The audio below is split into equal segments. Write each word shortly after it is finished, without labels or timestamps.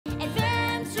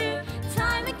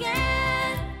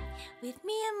with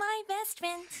me and my best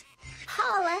friends.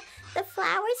 Paula, the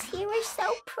flowers here are so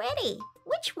pretty.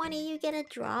 Which one are you gonna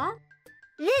draw?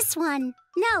 This one.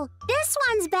 No, this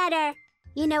one's better.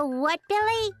 You know what,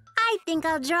 Billy? I think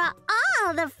I'll draw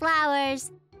all the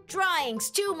flowers. Drawing's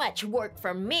too much work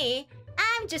for me.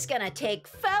 I'm just gonna take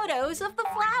photos of the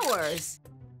flowers.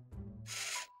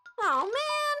 Oh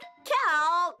man,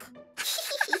 calc!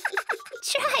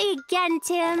 Try again,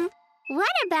 Tim.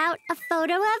 What about a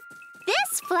photo of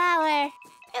this flower?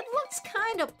 It looks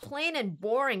kind of plain and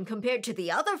boring compared to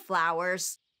the other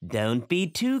flowers. Don't be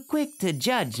too quick to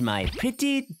judge my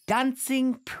pretty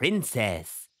dancing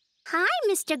princess. Hi,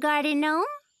 Mr. Garden Gnome.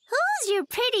 Who's your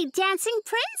pretty dancing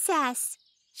princess?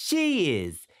 She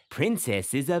is.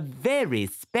 Princess is a very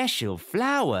special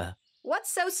flower.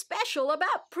 What's so special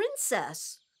about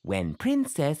Princess? When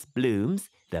Princess blooms,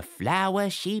 the flower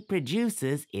she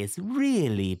produces is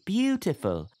really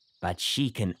beautiful. But she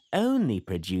can only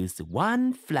produce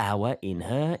one flower in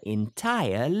her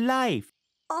entire life.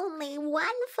 Only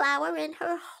one flower in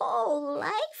her whole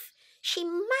life? She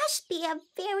must be a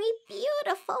very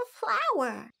beautiful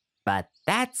flower. But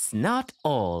that's not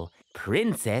all.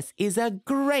 Princess is a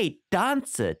great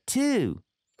dancer, too.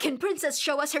 Can Princess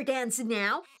show us her dance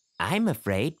now? I'm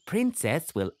afraid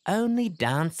Princess will only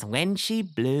dance when she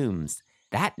blooms.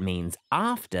 That means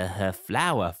after her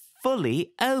flower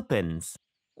fully opens.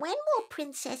 When will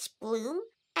Princess bloom?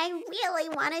 I really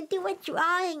want to do a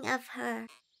drawing of her.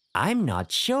 I'm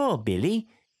not sure, Billy.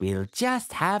 We'll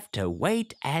just have to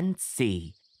wait and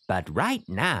see. But right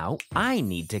now, I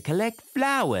need to collect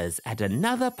flowers at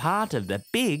another part of the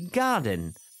big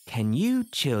garden. Can you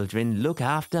children look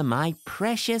after my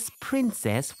precious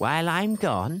princess while I'm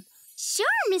gone? Sure,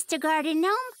 Mr. Garden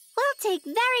Gnome. We'll take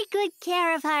very good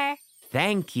care of her.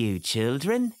 Thank you,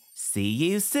 children. See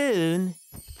you soon.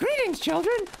 Greetings,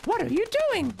 children. What are you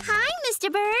doing? Hi,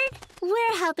 Mr. Bird.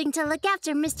 We're helping to look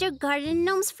after Mr. Garden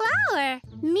Gnome's flower.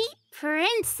 Meet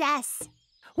Princess.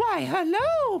 Why,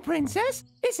 hello, Princess.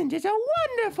 Isn't it a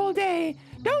wonderful day?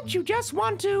 Don't you just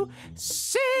want to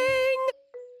sing?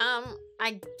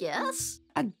 I guess.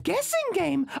 A guessing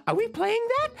game? Are we playing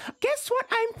that? Guess what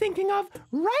I'm thinking of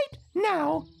right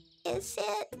now? Is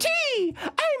it? Tea!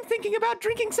 I'm thinking about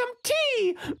drinking some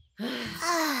tea.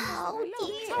 Oh,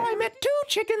 So I met 2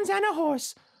 chickens and a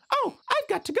horse. Oh, I've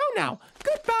got to go now.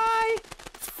 Goodbye.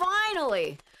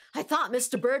 Finally! I thought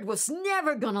Mr. Bird was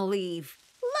never gonna leave.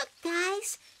 Look,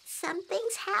 guys.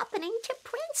 Something's happening to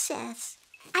Princess.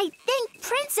 I think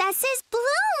Princess is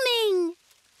blooming.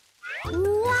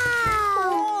 Wow!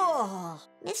 Oh!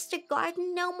 Mr.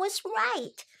 Garden Gnome was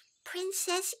right.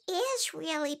 Princess is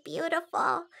really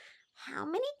beautiful. How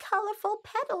many colorful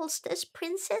petals does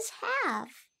Princess have?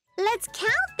 Let's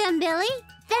count them, Billy.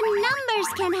 The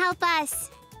numbers can help us.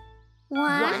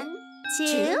 1,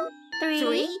 2,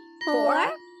 3,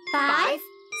 4, 5,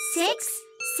 6,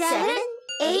 7,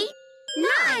 8,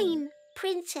 9.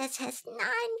 Princess has 9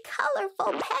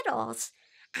 colorful petals.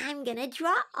 I'm gonna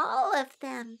draw all of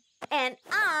them. And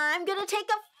I'm gonna take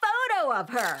a photo of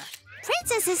her.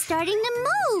 Princess is starting to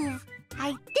move.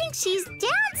 I think she's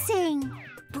dancing.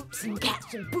 Boots and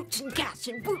cats and boots and cats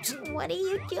and boots and... What are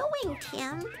you doing,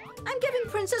 Tim? I'm giving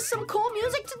Princess some cool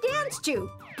music to dance to.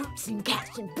 Boots and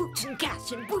cats and boots and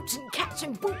cats and boots and cats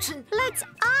and boots and... Let's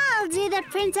all do the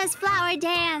Princess Flower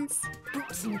dance.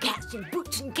 Boots and cats and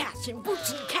boots and cats and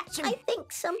boots and cats and... I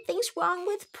think something's wrong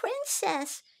with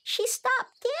Princess. She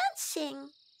stopped dancing.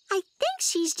 I think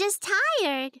she's just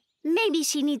tired. Maybe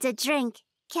she needs a drink.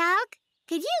 Calc,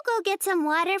 could you go get some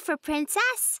water for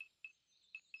Princess?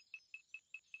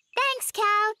 Thanks,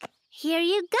 Calc. Here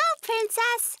you go,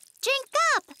 Princess. Drink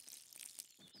up.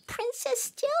 Princess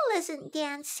still isn't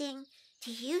dancing.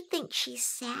 Do you think she's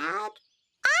sad?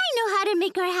 I know how to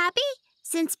make her happy.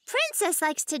 Since Princess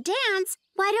likes to dance,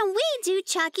 why don't we do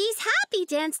Chucky's happy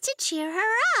dance to cheer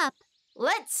her up?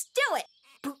 Let's do it.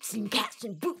 Boots and cats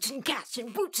and boots and cats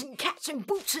and boots and cats and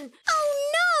boots and... Oh,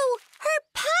 no! Her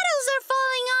petals are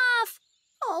falling off.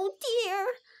 Oh, dear.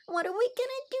 What are we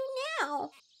gonna do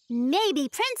now? Maybe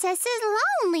Princess is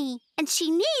lonely and she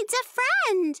needs a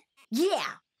friend.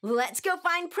 Yeah, let's go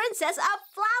find Princess a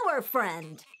flower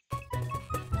friend.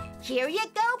 Here you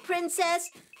go, Princess.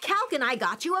 Calc and I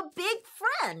got you a big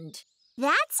friend.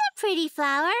 That's a pretty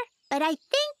flower, but I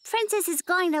think Princess is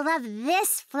going to love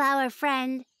this flower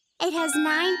friend. It has 9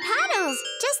 petals,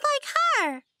 just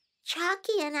like her.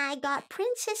 Chalky and I got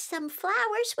Princess some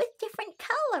flowers with different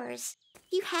colors.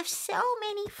 You have so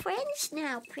many friends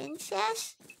now,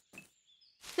 Princess.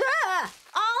 Ah,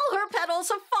 all her petals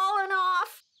have fallen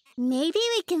off. Maybe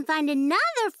we can find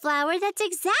another flower that's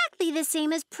exactly the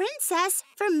same as Princess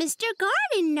for Mr.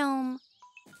 Garden Gnome.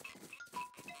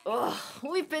 Ugh,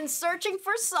 we've been searching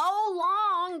for so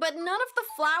long, but none of the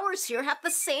flowers here have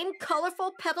the same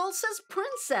colorful petals as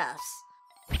Princess.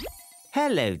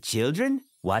 Hello, children.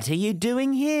 What are you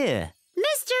doing here?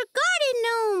 Mr. Garden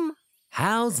Gnome!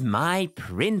 How's my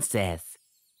princess?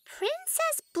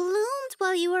 Princess bloomed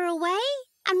while you were away,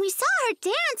 and we saw her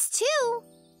dance too.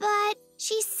 But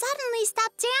she suddenly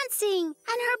stopped dancing,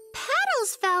 and her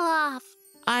petals fell off.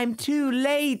 I'm too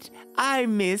late. I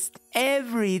missed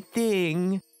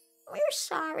everything. We're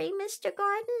sorry, Mr.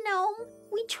 Garden Gnome.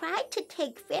 We tried to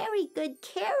take very good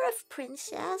care of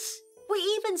Princess. We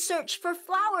even searched for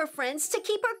flower friends to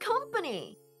keep her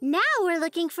company. Now we're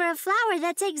looking for a flower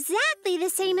that's exactly the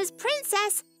same as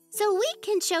Princess, so we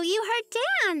can show you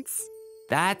her dance.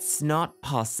 That's not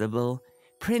possible.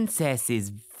 Princess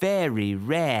is very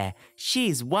rare.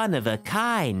 She's one of a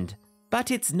kind. But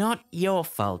it's not your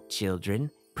fault,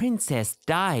 children. Princess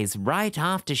dies right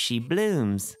after she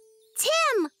blooms.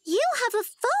 Tim, you have a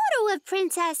photo of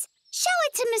Princess. Show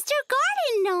it to Mr.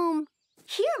 Garden Gnome.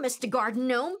 Here, Mr. Garden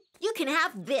Gnome, you can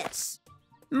have this.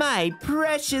 My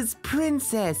precious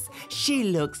princess. She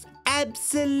looks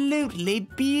absolutely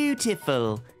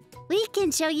beautiful. We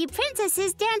can show you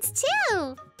Princess's dance too.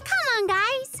 Come on,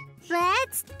 guys.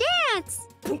 Let's dance.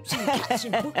 Boots and cats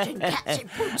and boots and cats and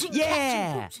boots and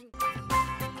Yeah. cats and boots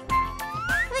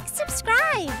and... Click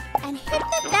subscribe and hit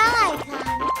the bell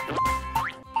icon.